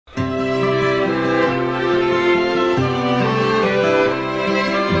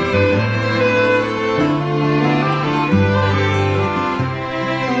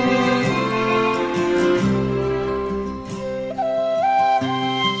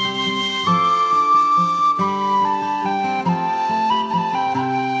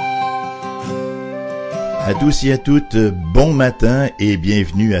À tous et à toutes, bon matin et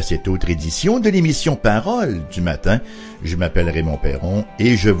bienvenue à cette autre édition de l'émission Parole du matin. Je m'appelle Raymond Perron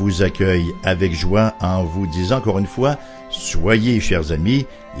et je vous accueille avec joie en vous disant encore une fois, soyez, chers amis,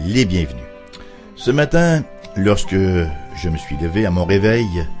 les bienvenus. Ce matin, lorsque je me suis levé à mon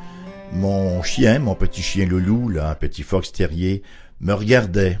réveil, mon petit chien Loulou, là, un petit fox terrier, me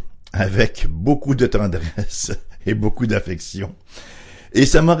regardait avec beaucoup de tendresse et beaucoup d'affection. Et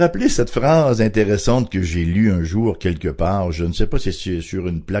ça m'a rappelé cette phrase intéressante que j'ai lue un jour quelque part, je ne sais pas si c'est sur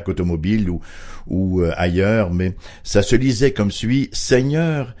une plaque automobile ou ailleurs, mais ça se lisait comme suit: «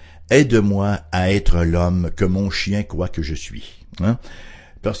 Seigneur, aide-moi à être l'homme que mon chien croit que je suis. »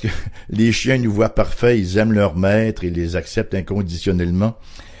 Parce que les chiens nous voient parfaits, ils aiment leur maître et les acceptent inconditionnellement.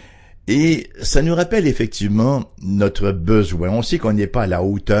 Et ça nous rappelle effectivement notre besoin. On sait qu'on n'est pas à la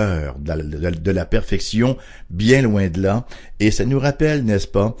hauteur de la perfection, bien loin de là. Et ça nous rappelle, n'est-ce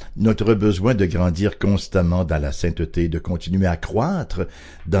pas, notre besoin de grandir constamment dans la sainteté, de continuer à croître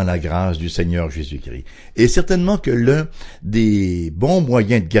dans la grâce du Seigneur Jésus-Christ. Et certainement que l'un des bons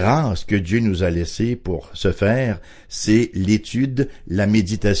moyens de grâce que Dieu nous a laissés pour ce faire, c'est l'étude, la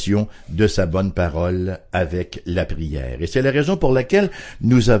méditation de sa bonne parole avec la prière. Et c'est la raison pour laquelle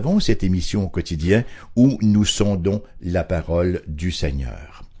nous avons cette émission au quotidien où nous sondons la parole du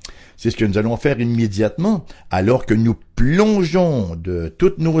Seigneur. C'est ce que nous allons faire immédiatement alors que nous plongeons de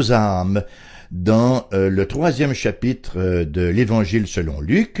toutes nos âmes dans le 3e chapitre de l'Évangile selon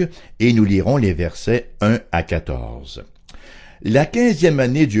Luc et nous lirons les versets 1 à 14. La 15e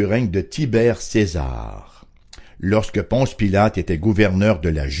année du règne de Tibère César, lorsque Ponce Pilate était gouverneur de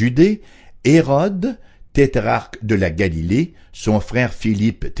la Judée, Hérode, tétrarque de la Galilée, son frère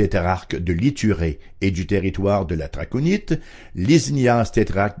Philippe, tétrarque de l'Ithurée et du territoire de la Traconite, Lysnias,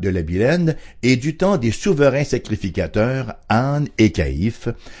 tétrarque de la Bilène, et du temps des souverains sacrificateurs, Anne et Caïphe,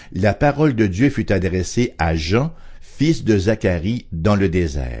 la parole de Dieu fut adressée à Jean, fils de Zacharie, dans le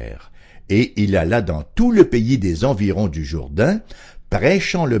désert. Et il alla dans tout le pays des environs du Jourdain,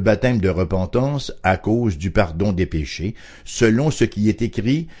 prêchant le baptême de repentance à cause du pardon des péchés, selon ce qui est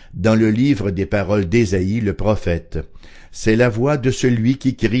écrit dans le livre des paroles d'Ésaïe le prophète. C'est la voix de celui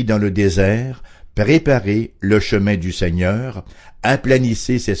qui crie dans le désert, préparez le chemin du Seigneur,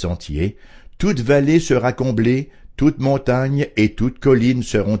 aplanissez ses sentiers, toute vallée sera comblée, toute montagne et toute colline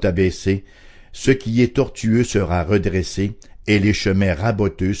seront abaissées, ce qui est tortueux sera redressé, et les chemins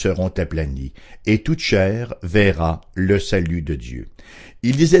raboteux seront aplanis, et toute chair verra le salut de Dieu.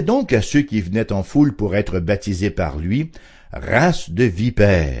 Il disait donc à ceux qui venaient en foule pour être baptisés par lui, « Race de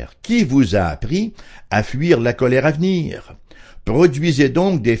vipères, qui vous a appris à fuir la colère à venir? Produisez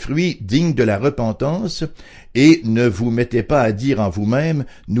donc des fruits dignes de la repentance, et ne vous mettez pas à dire en vous-même,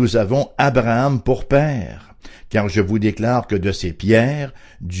 nous avons Abraham pour père. Car je vous déclare que de ces pierres,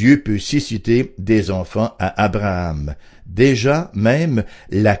 Dieu peut susciter des enfants à Abraham. Déjà, même,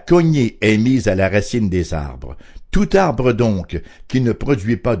 la cognée est mise à la racine des arbres. Tout arbre donc, qui ne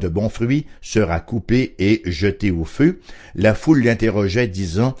produit pas de bons fruits, sera coupé et jeté au feu. La foule l'interrogeait,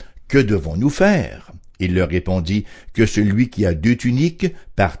 disant, « Que devons-nous faire ?» Il leur répondit que celui qui a 2 tuniques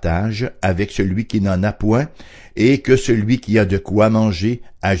partage avec celui qui n'en a point, et que celui qui a de quoi manger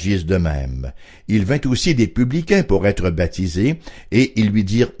agisse de même. Il vint aussi des publicains pour être baptisés, et ils lui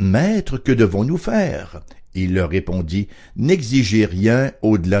dirent, « Maître, que devons-nous faire ?» Il leur répondit, « N'exigez rien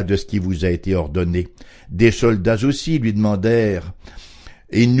au-delà de ce qui vous a été ordonné. » Des soldats aussi lui demandèrent, «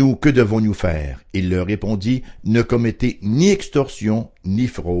 Et nous, que devons-nous faire ?» Il leur répondit, « Ne commettez ni extorsion, ni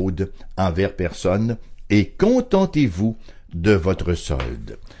fraude envers personne, et contentez-vous de votre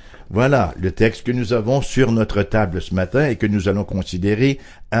solde. » Voilà le texte que nous avons sur notre table ce matin et que nous allons considérer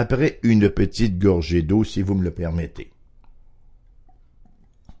après une petite gorgée d'eau, si vous me le permettez.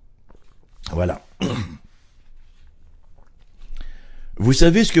 Voilà. Vous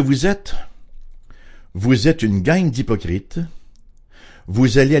savez ce que vous êtes? Vous êtes une gang d'hypocrites.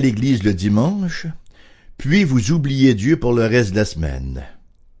 Vous allez à l'église le dimanche, puis vous oubliez Dieu pour le reste de la semaine.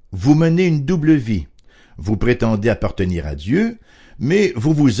 Vous menez une double vie. Vous prétendez appartenir à Dieu, mais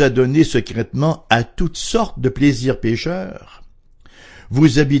vous vous adonnez secrètement à toutes sortes de plaisirs pécheurs.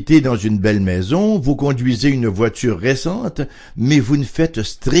 Vous habitez dans une belle maison, vous conduisez une voiture récente, mais vous ne faites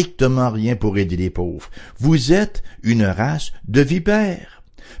strictement rien pour aider les pauvres. Vous êtes une race de vipères.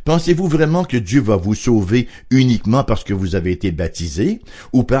 Pensez-vous vraiment que Dieu va vous sauver uniquement parce que vous avez été baptisé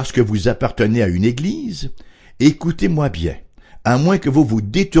ou parce que vous appartenez à une église? Écoutez-moi bien. À moins que vous vous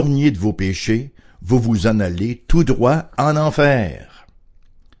détourniez de vos péchés, vous vous en allez tout droit en enfer.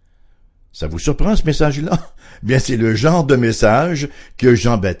 Ça vous surprend ce message-là? Bien, c'est le genre de message que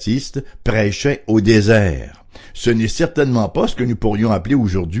Jean-Baptiste prêchait au désert. Ce n'est certainement pas ce que nous pourrions appeler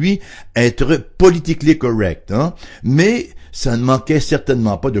aujourd'hui être politically correct, mais ça ne manquait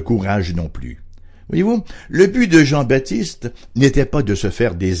certainement pas de courage non plus. Voyez-vous, le but de Jean-Baptiste n'était pas de se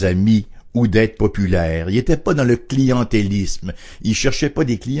faire des amis ou d'être populaire. Il n'était pas dans le clientélisme. Il cherchait pas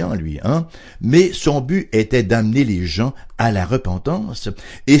des clients, lui, mais son but était d'amener les gens à la repentance.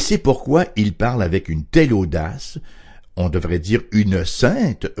 Et c'est pourquoi il parle avec une telle audace, on devrait dire une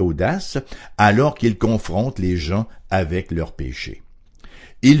sainte audace, alors qu'il confronte les gens avec leurs péchés.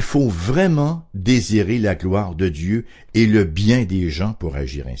 Il faut vraiment désirer la gloire de Dieu et le bien des gens pour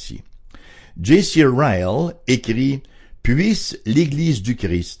agir ainsi. J.C. Ryle écrit « Puisse l'Église du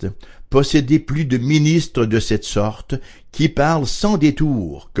Christ posséder plus de ministres de cette sorte qui parlent sans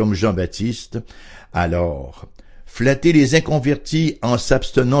détour, comme Jean-Baptiste, alors flatter les inconvertis en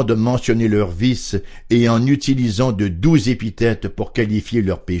s'abstenant de mentionner leurs vices et en utilisant de douces épithètes pour qualifier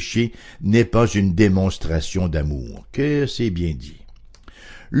leurs péchés n'est pas une démonstration d'amour. » Que c'est bien dit.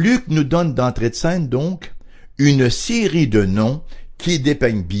 Luc nous donne d'entrée de scène, donc, une série de noms qui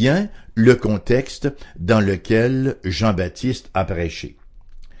dépeignent bien le contexte dans lequel Jean-Baptiste a prêché.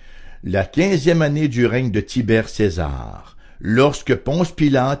 La 15e année du règne de Tibère César, lorsque Ponce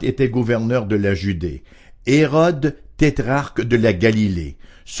Pilate était gouverneur de la Judée, Hérode, tétrarque de la Galilée,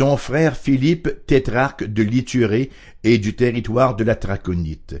 son frère Philippe, tétrarque de l'Ithurée et du territoire de la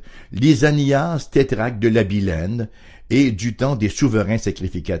Traconite, Lysanias, tétrarque de la Bilène, et du temps des souverains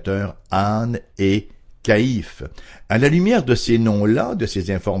sacrificateurs Anne et Caïphe. À la lumière de ces noms-là, de ces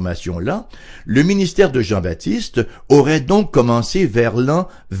informations-là, le ministère de Jean-Baptiste aurait donc commencé vers l'an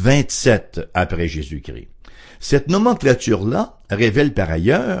 27 après Jésus-Christ. Cette nomenclature-là révèle par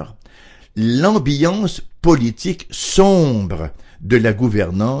ailleurs l'ambiance politique sombre de la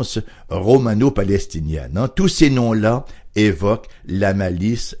gouvernance romano-palestinienne. Tous ces noms-là évoquent la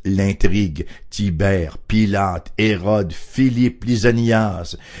malice, l'intrigue, Tibère, Pilate, Hérode, Philippe,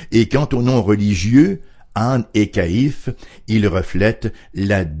 Lysanias, et quant aux noms religieux, Anne et Caïphe, ils reflètent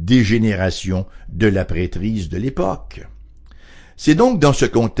la dégénération de la prêtrise de l'époque. C'est donc dans ce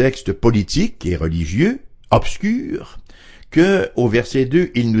contexte politique et religieux, obscur, que, au verset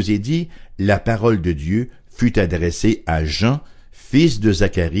 2, il nous est dit « La parole de Dieu fut adressée à Jean, fils de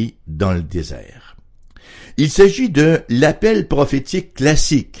Zacharie, dans le désert. » Il s'agit de l'appel prophétique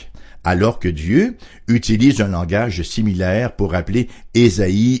classique, alors que Dieu utilise un langage similaire pour appeler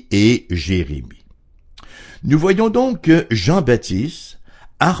Ésaïe et Jérémie. Nous voyons donc que Jean-Baptiste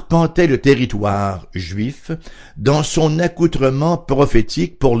arpentait le territoire juif dans son accoutrement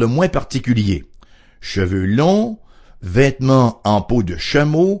prophétique pour le moins particulier. Cheveux longs, vêtements en peau de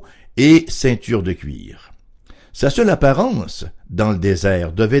chameau et ceinture de cuir. Sa seule apparence dans le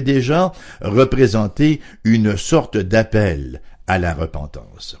désert devait déjà représenter une sorte d'appel à la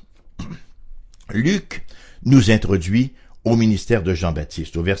repentance. Luc nous introduit au ministère de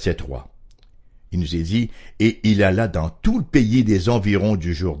Jean-Baptiste, au verset 3. Il nous est dit, « Et il alla dans tout le pays des environs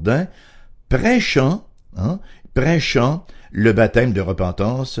du Jourdain, prêchant le baptême de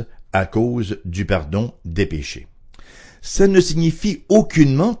repentance à cause du pardon des péchés. » Ça ne signifie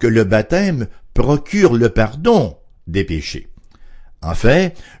aucunement que le baptême procure le pardon des péchés. En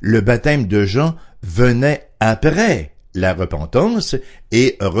fait, le baptême de Jean venait après la repentance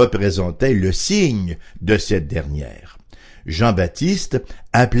et représentait le signe de cette dernière. Jean-Baptiste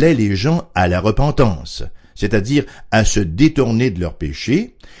appelait les gens à la repentance, c'est-à-dire à se détourner de leurs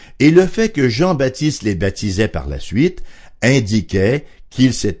péchés, et le fait que Jean-Baptiste les baptisait par la suite indiquait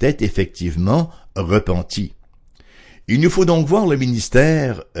qu'ils s'étaient effectivement repentis. Il nous faut donc voir le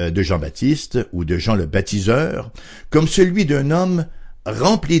ministère de Jean-Baptiste ou de Jean le baptiseur comme celui d'un homme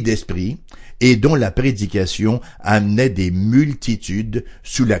rempli d'esprit et dont la prédication amenait des multitudes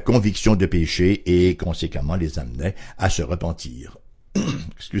sous la conviction de péché et conséquemment les amenait à se repentir.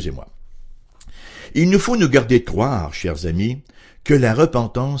 Excusez-moi. Il nous faut nous garder de croire, chers amis, que la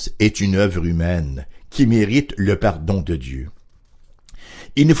repentance est une œuvre humaine qui mérite le pardon de Dieu.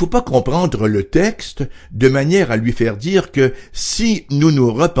 Il ne faut pas comprendre le texte de manière à lui faire dire que si nous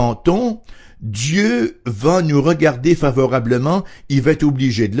nous repentons, Dieu va nous regarder favorablement, il va être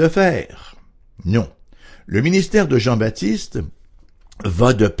obligé de le faire. Non. Le ministère de Jean-Baptiste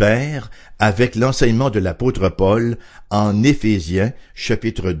va de pair avec l'enseignement de l'apôtre Paul en Éphésiens,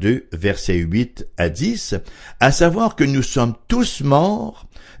 chapitre 2, versets 8 à 10, à savoir que nous sommes tous morts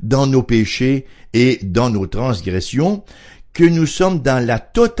dans nos péchés et dans nos transgressions, que nous sommes dans la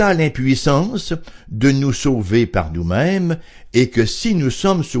totale impuissance de nous sauver par nous-mêmes et que si nous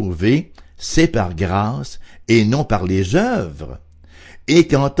sommes sauvés, c'est par grâce et non par les œuvres, et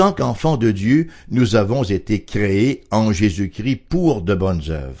qu'en tant qu'enfants de Dieu, nous avons été créés en Jésus-Christ pour de bonnes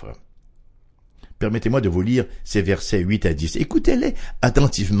œuvres. Permettez-moi de vous lire ces versets 8 à 10. Écoutez-les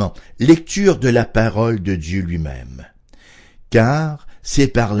attentivement. Lecture de la parole de Dieu lui-même. Car c'est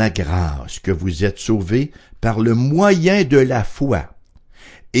par la grâce que vous êtes sauvés par le moyen de la foi.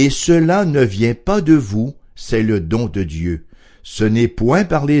 Et cela ne vient pas de vous, c'est le don de Dieu. Ce n'est point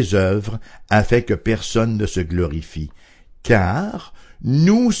par les œuvres, afin que personne ne se glorifie. Car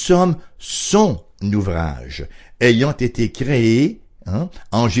nous sommes son ouvrage, ayant été créés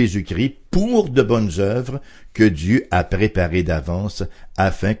en Jésus-Christ pour de bonnes œuvres que Dieu a préparées d'avance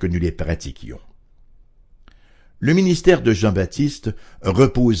afin que nous les pratiquions. Le ministère de Jean-Baptiste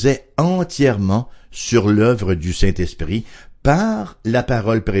reposait entièrement sur l'œuvre du Saint-Esprit par la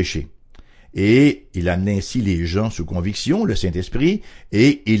parole prêchée. Et il amenait ainsi les gens sous conviction, le Saint-Esprit,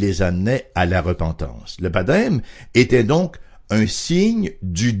 et il les amenait à la repentance. Le baptême était donc un signe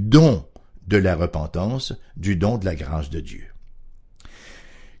du don de la repentance, du don de la grâce de Dieu.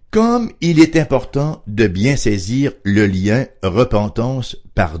 Comme il est important de bien saisir le lien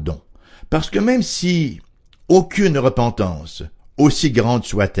repentance-pardon, parce que même si aucune repentance, aussi grande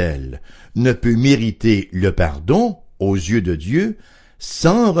soit-elle, ne peut mériter le pardon aux yeux de Dieu,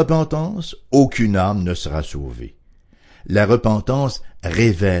 sans repentance, aucune âme ne sera sauvée. La repentance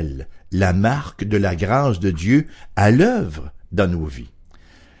révèle la marque de la grâce de Dieu à l'œuvre dans nos vies.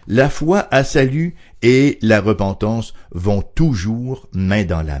 La foi à salut et la repentance vont toujours main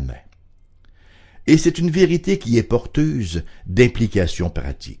dans la main. Et c'est une vérité qui est porteuse d'implications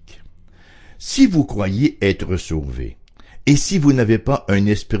pratiques. Si vous croyez être sauvé, et si vous n'avez pas un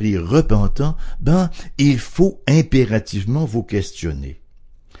esprit repentant, il faut impérativement vous questionner.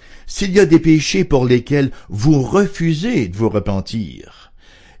 S'il y a des péchés pour lesquels vous refusez de vous repentir,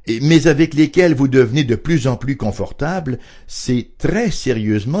 mais avec lesquels vous devenez de plus en plus confortable, c'est très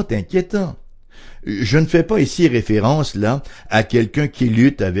sérieusement inquiétant. Je ne fais pas ici référence, là, à quelqu'un qui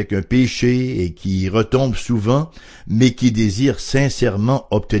lutte avec un péché et qui retombe souvent, mais qui désire sincèrement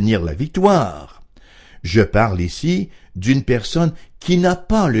obtenir la victoire. Je parle ici d'une personne qui n'a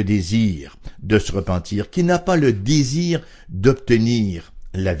pas le désir de se repentir, qui n'a pas le désir d'obtenir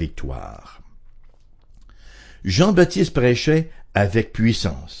la victoire. Jean-Baptiste prêchait avec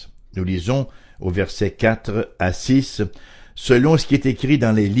puissance. Nous lisons au verset 4 à 6, selon ce qui est écrit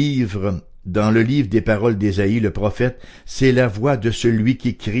dans le livre des paroles d'Ésaïe, le prophète, c'est la voix de celui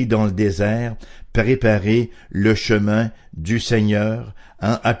qui crie dans le désert, préparez le chemin du Seigneur,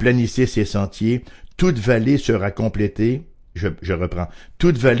 aplanissez ses sentiers, toute vallée sera complétée. Je reprends.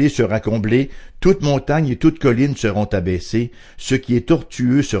 Toute vallée sera comblée, toute montagne et toute colline seront abaissées, ce qui est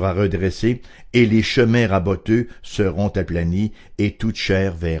tortueux sera redressé, et les chemins raboteux seront aplanis, et toute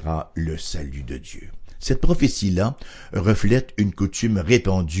chair verra le salut de Dieu. Cette prophétie-là reflète une coutume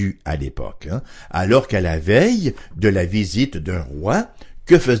répandue à l'époque, alors qu'à la veille de la visite d'un roi,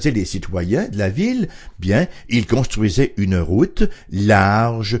 que faisaient les citoyens de la ville? Bien, ils construisaient une route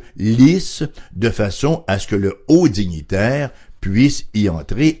large, lisse, de façon à ce que le haut dignitaire puisse y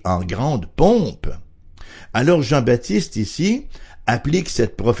entrer en grande pompe. Alors Jean-Baptiste, ici, applique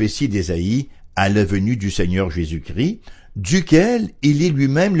cette prophétie d'Ésaïe à la venue du Seigneur Jésus-Christ, duquel il est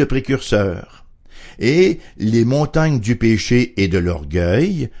lui-même le précurseur. Et les montagnes du péché et de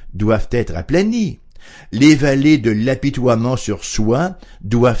l'orgueil doivent être aplanies. Les vallées de l'apitoiement sur soi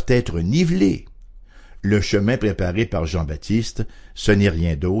doivent être nivelées. Le chemin préparé par Jean-Baptiste, ce n'est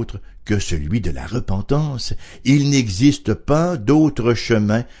rien d'autre que celui de la repentance. Il n'existe pas d'autre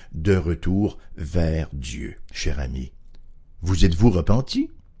chemin de retour vers Dieu. Cher ami, vous êtes-vous repenti?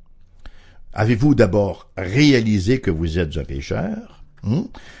 Avez-vous d'abord réalisé que vous êtes un pécheur?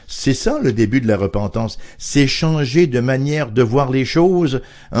 C'est ça le début de la repentance, c'est changer de manière de voir les choses,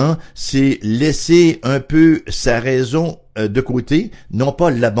 c'est laisser un peu sa raison de côté, non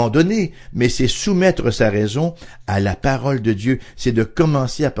pas l'abandonner, mais c'est soumettre sa raison à la parole de Dieu, c'est de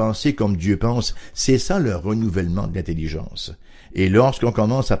commencer à penser comme Dieu pense, c'est ça le renouvellement de l'intelligence. Et lorsqu'on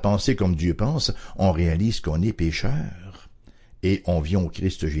commence à penser comme Dieu pense, on réalise qu'on est pécheur, et on vient au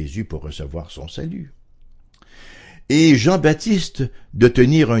Christ Jésus pour recevoir son salut. Et Jean-Baptiste de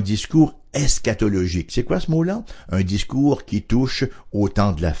tenir un discours eschatologique. C'est quoi ce mot-là? Un discours qui touche au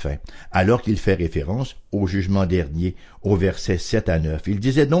temps de la fin, alors qu'il fait référence au jugement dernier, au verset 7 à 9. Il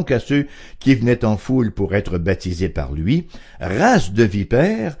disait donc à ceux qui venaient en foule pour être baptisés par lui, « Race de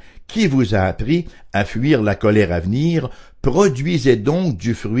vipères, qui vous a appris à fuir la colère à venir? Produisez donc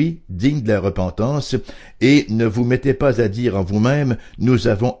du fruit digne de la repentance, et ne vous mettez pas à dire en vous-même, nous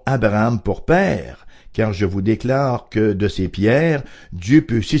avons Abraham pour père. » Car je vous déclare que de ces pierres, Dieu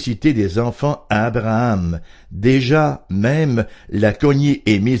peut susciter des enfants à Abraham. Déjà, même, la cognée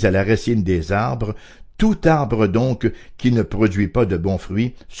est mise à la racine des arbres. Tout arbre donc qui ne produit pas de bons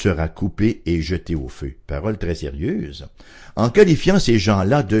fruits sera coupé et jeté au feu. Parole très sérieuse. En qualifiant ces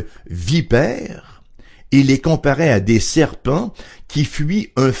gens-là de vipères, il les comparait à des serpents qui fuient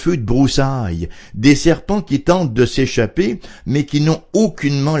un feu de broussailles, des serpents qui tentent de s'échapper, mais qui n'ont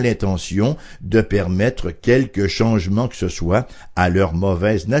aucunement l'intention de permettre quelque changement que ce soit à leur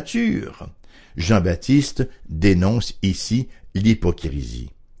mauvaise nature. Jean-Baptiste dénonce ici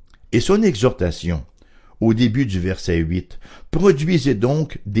l'hypocrisie. Et son exhortation, au début du verset 8, « Produisez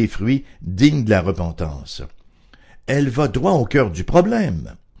donc des fruits dignes de la repentance ». Elle va droit au cœur du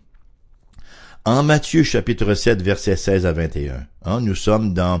problème. En Matthieu chapitre 7, versets 16 à 21, nous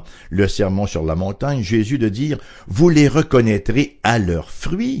sommes dans le sermon sur la montagne, Jésus de dire « Vous les reconnaîtrez à leurs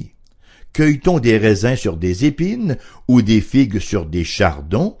fruits. Cueille-t-on des raisins sur des épines ou des figues sur des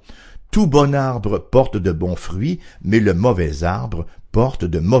chardons? Tout bon arbre porte de bons fruits, mais le mauvais arbre porte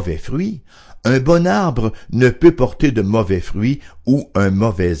de mauvais fruits. Un bon arbre ne peut porter de mauvais fruits ou un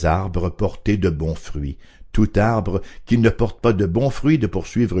mauvais arbre porter de bons fruits. Tout arbre qui ne porte pas de bons fruits de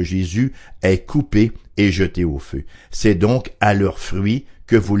poursuivre Jésus est coupé et jeté au feu. C'est donc à leurs fruits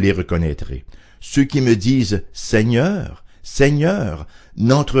que vous les reconnaîtrez. Ceux qui me disent « Seigneur, Seigneur »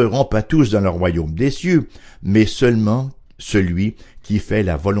 n'entreront pas tous dans le royaume des cieux, mais seulement celui qui fait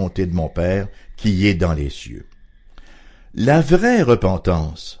la volonté de mon Père qui est dans les cieux. La vraie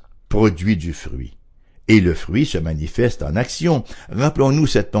repentance produit du fruit. Et le fruit se manifeste en action. Rappelons-nous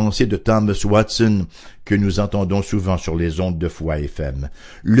cette pensée de Thomas Watson que nous entendons souvent sur les ondes de Foi FM.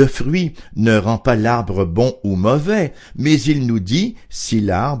 Le fruit ne rend pas l'arbre bon ou mauvais, mais il nous dit si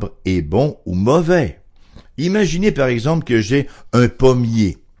l'arbre est bon ou mauvais. Imaginez par exemple que j'ai un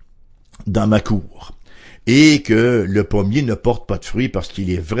pommier dans ma cour et que le pommier ne porte pas de fruits parce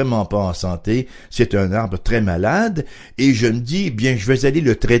qu'il est vraiment pas en santé, c'est un arbre très malade, et je me dis, bien, je vais aller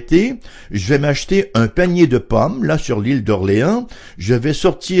le traiter, je vais m'acheter un panier de pommes, là, sur l'île d'Orléans, je vais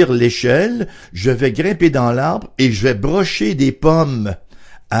sortir l'échelle, je vais grimper dans l'arbre et je vais brocher des pommes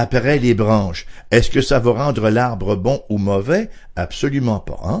après les branches. Est-ce que ça va rendre l'arbre bon ou mauvais? Absolument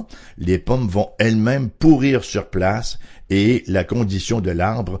pas. Les pommes vont elles-mêmes pourrir sur place et la condition de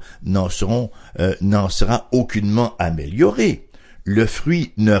l'arbre n'en sera aucunement améliorée. Le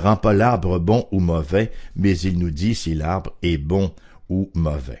fruit ne rend pas l'arbre bon ou mauvais, mais il nous dit si l'arbre est bon ou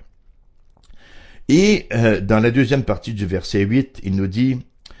mauvais. Et dans la deuxième partie du verset 8, il nous dit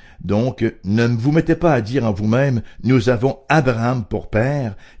donc, ne vous mettez pas à dire en vous-même, nous avons Abraham pour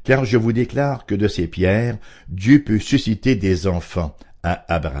père, car je vous déclare que de ces pierres, Dieu peut susciter des enfants à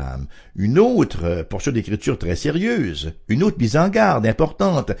Abraham. Une autre portion d'écriture très sérieuse, une autre mise en garde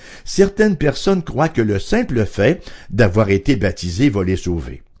importante. Certaines personnes croient que le simple fait d'avoir été baptisé va les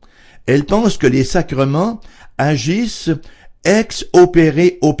sauver. Elles pensent que les sacrements agissent ex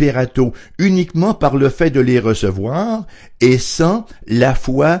opere operato, uniquement par le fait de les recevoir et sans la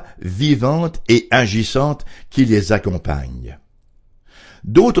foi vivante et agissante qui les accompagne.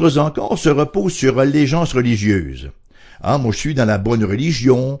 D'autres encore se reposent sur allégeance religieuse. Moi je suis dans la bonne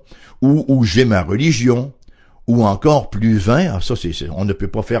religion, ou j'ai ma religion, ou encore plus vain, on ne peut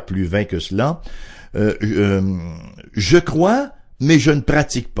pas faire plus vain que cela, je crois, mais je ne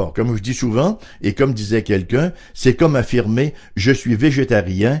pratique pas. Comme je dis souvent, et comme disait quelqu'un, c'est comme affirmer « je suis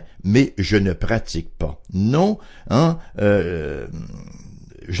végétarien, mais je ne pratique pas ». Non,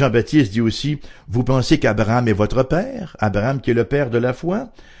 Jean-Baptiste dit aussi « vous pensez qu'Abraham est votre père? Abraham qui est le père de la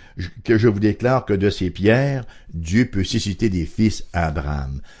foi? Que je vous déclare que de ces pierres, Dieu peut susciter des fils à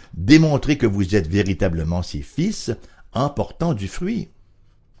Abraham. Démontrez que vous êtes véritablement ses fils en portant du fruit. »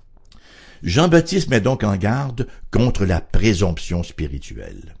 Jean-Baptiste met donc en garde contre la présomption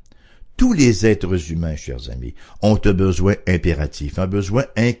spirituelle. Tous les êtres humains, chers amis, ont un besoin impératif, un besoin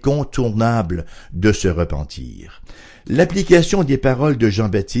incontournable de se repentir. L'application des paroles de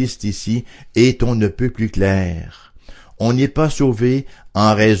Jean-Baptiste ici est on ne peut plus claire. On n'est pas sauvé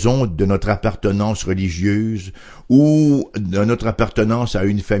en raison de notre appartenance religieuse ou de notre appartenance à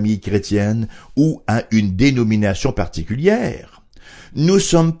une famille chrétienne ou à une dénomination particulière. Nous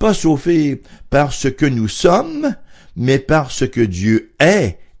sommes pas sauvés parce que nous sommes, mais parce que Dieu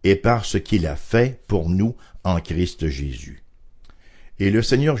est et parce qu'il a fait pour nous en Christ Jésus. Et le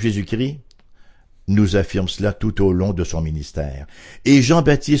Seigneur Jésus-Christ nous affirme cela tout au long de son ministère. Et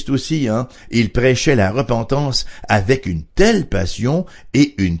Jean-Baptiste aussi, il prêchait la repentance avec une telle passion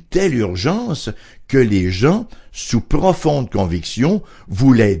et une telle urgence que les gens, sous profonde conviction,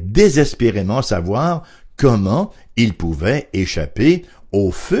 voulaient désespérément savoir comment ils pouvaient échapper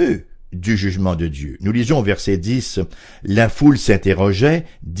au feu du jugement de Dieu. Nous lisons au verset 10, « La foule s'interrogeait,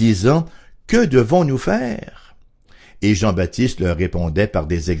 disant, « Que devons-nous faire? » et Jean-Baptiste leur répondait par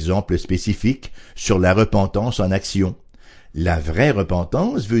des exemples spécifiques sur la repentance en action. La vraie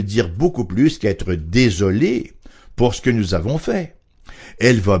repentance veut dire beaucoup plus qu'être désolé pour ce que nous avons fait.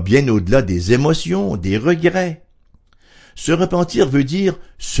 Elle va bien au-delà des émotions, des regrets. Se repentir veut dire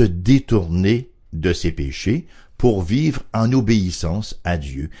se détourner de ses péchés pour vivre en obéissance à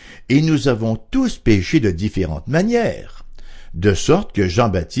Dieu. Et nous avons tous péché de différentes manières. De sorte que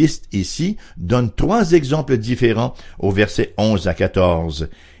Jean-Baptiste, ici, donne 3 exemples différents au verset 11 à 14.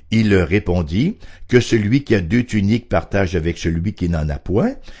 Il leur répondit que celui qui a 2 tuniques partage avec celui qui n'en a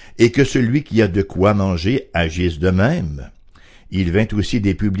point, et que celui qui a de quoi manger agisse de même. Il vint aussi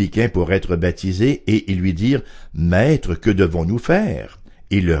des publicains pour être baptisés, et ils lui dirent, « Maître, que devons-nous faire ?»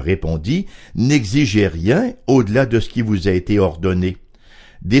 Il leur répondit, « N'exigez rien au-delà de ce qui vous a été ordonné. »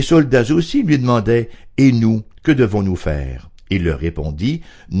 Des soldats aussi lui demandaient, « Et nous, que devons-nous faire ?» Il leur répondit,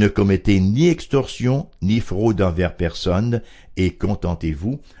 « Ne commettez ni extorsion, ni fraude envers personne, et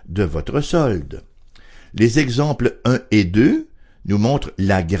contentez-vous de votre solde. » Les exemples 1 et 2 nous montrent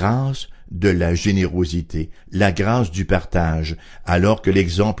la grâce de la générosité, la grâce du partage, alors que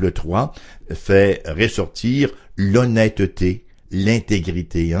l'exemple 3 fait ressortir l'honnêteté,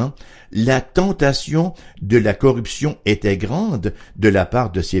 l'intégrité. La tentation de la corruption était grande de la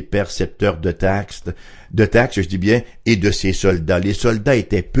part de ces percepteurs de taxes, je dis bien, et de ces soldats. Les soldats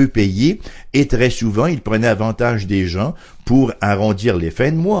étaient peu payés et très souvent ils prenaient avantage des gens pour arrondir les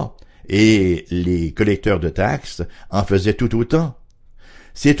fins de mois. Et les collecteurs de taxes en faisaient tout autant.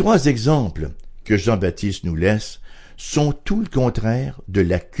 Ces 3 exemples que Jean-Baptiste nous laisse sont tout le contraire de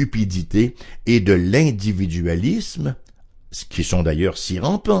la cupidité et de l'individualisme, qui sont d'ailleurs si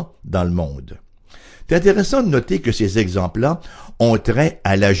rampants dans le monde. C'est intéressant de noter que ces exemples-là ont trait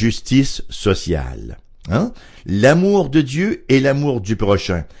à la justice sociale. L'amour de Dieu et l'amour du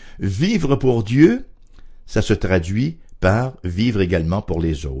prochain. Vivre pour Dieu, ça se traduit par vivre également pour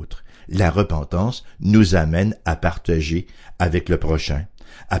les autres. La repentance nous amène à partager avec le prochain,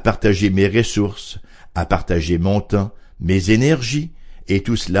 à partager mes ressources, à partager mon temps, mes énergies, et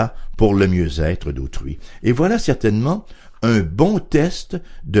tout cela pour le mieux-être d'autrui. Et voilà certainement un bon test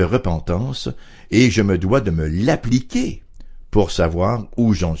de repentance, et je me dois de me l'appliquer pour savoir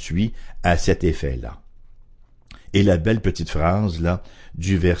où j'en suis à cet effet-là. Et la belle petite phrase, là,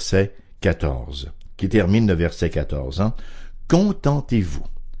 du verset 14, qui termine le verset 14, Contentez-vous.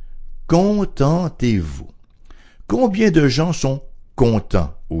 Contentez-vous. Combien de gens sont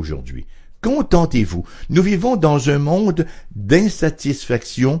contents aujourd'hui? Contentez-vous. Nous vivons dans un monde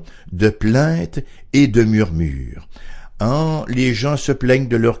d'insatisfaction, de plaintes et de murmures. Les gens se plaignent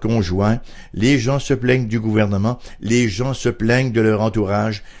de leurs conjoints, les gens se plaignent du gouvernement, les gens se plaignent de leur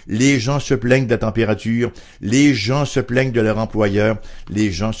entourage, les gens se plaignent de la température, les gens se plaignent de leur employeur,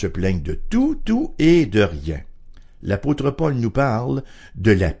 les gens se plaignent de tout et de rien. L'apôtre Paul nous parle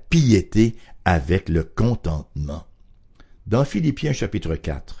de la piété avec le contentement. Dans Philippiens chapitre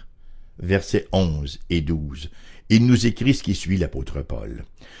 4, versets 11 et 12, il nous écrit ce qui suit, l'apôtre Paul.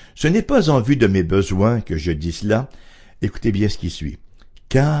 « Ce n'est pas en vue de mes besoins que je dis cela. » Écoutez bien ce qui suit. «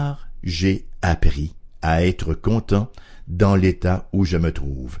 Car j'ai appris à être content dans l'état où je me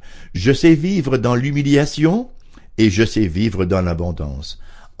trouve. Je sais vivre dans l'humiliation et je sais vivre dans l'abondance.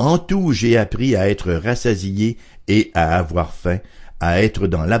 En tout, j'ai appris à être rassasié et à avoir faim, à être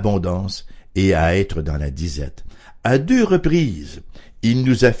dans l'abondance et à être dans la disette. » À 2 reprises, il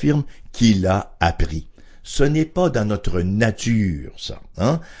nous affirme qu'il a appris. Ce n'est pas dans notre nature, ça.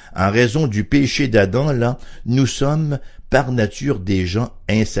 En raison du péché d'Adam, là, nous sommes par nature des gens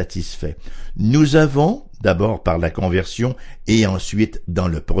insatisfaits. Nous avons, d'abord par la conversion et ensuite dans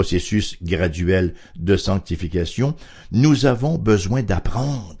le processus graduel de sanctification, nous avons besoin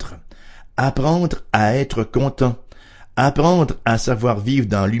d'apprendre. Apprendre à être content. Apprendre à savoir vivre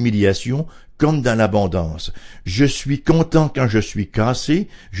dans l'humiliation comme dans l'abondance. Je suis content quand je suis cassé,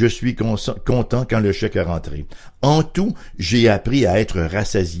 je suis content quand le chèque est rentré. En tout, j'ai appris à être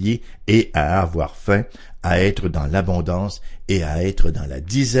rassasié et à avoir faim, à être dans l'abondance et à être dans la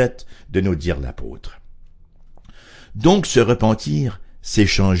disette, de nous dire l'apôtre. Donc se repentir, c'est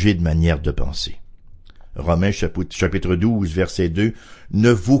changer de manière de penser. Romains chapitre 12, verset 2, « Ne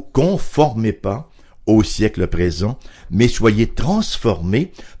vous conformez pas au siècle présent, mais soyez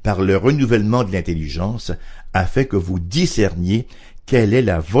transformés par le renouvellement de l'intelligence, afin que vous discerniez quelle est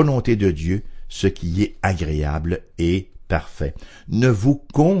la volonté de Dieu, ce qui est agréable et parfait. Ne vous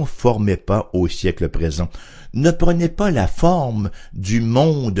conformez pas au siècle présent. Ne prenez pas la forme du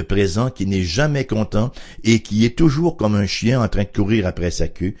monde présent qui n'est jamais content et qui est toujours comme un chien en train de courir après sa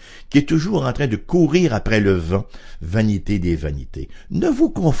queue, qui est toujours en train de courir après le vent, vanité des vanités. Ne vous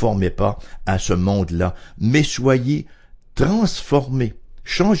conformez pas à ce monde-là, mais soyez transformés,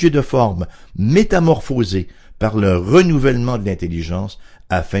 changez de forme, métamorphosés par le renouvellement de l'intelligence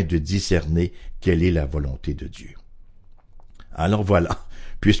afin de discerner quelle est la volonté de Dieu. Alors voilà.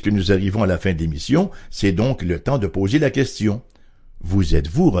 Puisque nous arrivons à la fin de l'émission, c'est donc le temps de poser la question. Vous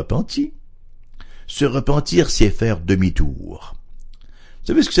êtes-vous repenti? Se repentir, c'est faire demi-tour. Vous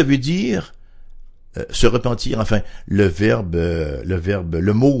savez ce que ça veut dire? Se repentir, enfin, le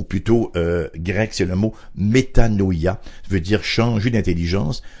mot plutôt grec, c'est le mot métanoïa, veut dire changer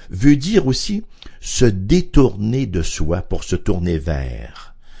d'intelligence, veut dire aussi se détourner de soi pour se tourner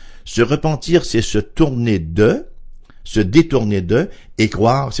vers. Se repentir, c'est se tourner de, se détourner de, et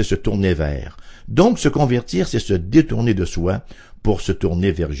croire, c'est se tourner vers. Donc, se convertir, c'est se détourner de soi pour se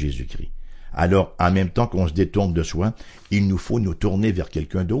tourner vers Jésus-Christ. Alors, en même temps qu'on se détourne de soi, il nous faut nous tourner vers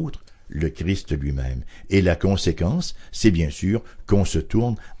quelqu'un d'autre, le Christ lui-même. Et la conséquence, c'est bien sûr qu'on se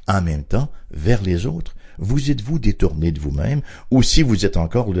tourne en même temps vers les autres. Vous êtes-vous détourné de vous-même, ou si vous êtes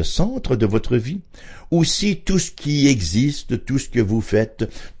encore le centre de votre vie, ou si tout ce qui existe, tout ce que vous faites,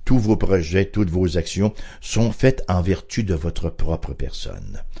 tous vos projets, toutes vos actions sont faites en vertu de votre propre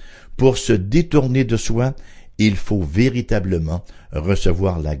personne. Pour se détourner de soi, il faut véritablement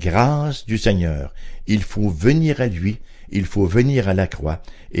recevoir la grâce du Seigneur. Il faut venir à lui, il faut venir à la croix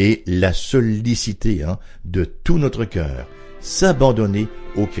et la solliciter de tout notre cœur, s'abandonner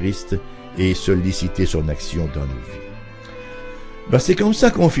au Christ et solliciter son action dans nos vies. C'est comme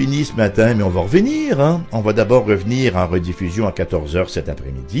ça qu'on finit ce matin, mais on va revenir. On va d'abord revenir en rediffusion à 14h cet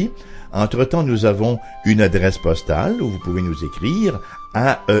après-midi. Entre-temps, nous avons une adresse postale où vous pouvez nous écrire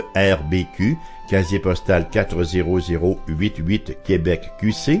AERBQ, casier postal 40088 Québec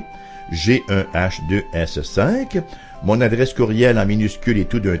QC, G1H2S5. Mon adresse courriel en minuscule et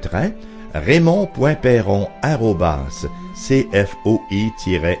tout d'un trait,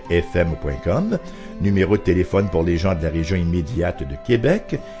 raymond.perron@cfoi-fm.com. Numéro de téléphone pour les gens de la région immédiate de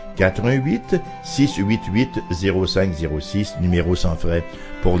Québec, 418-688-0506, numéro sans frais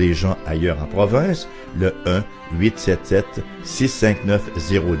pour les gens ailleurs en province, le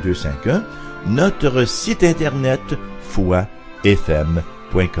 1-877-659-0251. Notre site internet, foi-fm.com.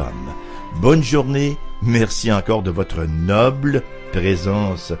 Bonne journée, merci encore de votre noble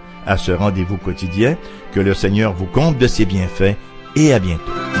présence à ce rendez-vous quotidien. Que le Seigneur vous comble de ses bienfaits et à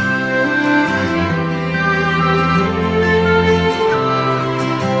bientôt.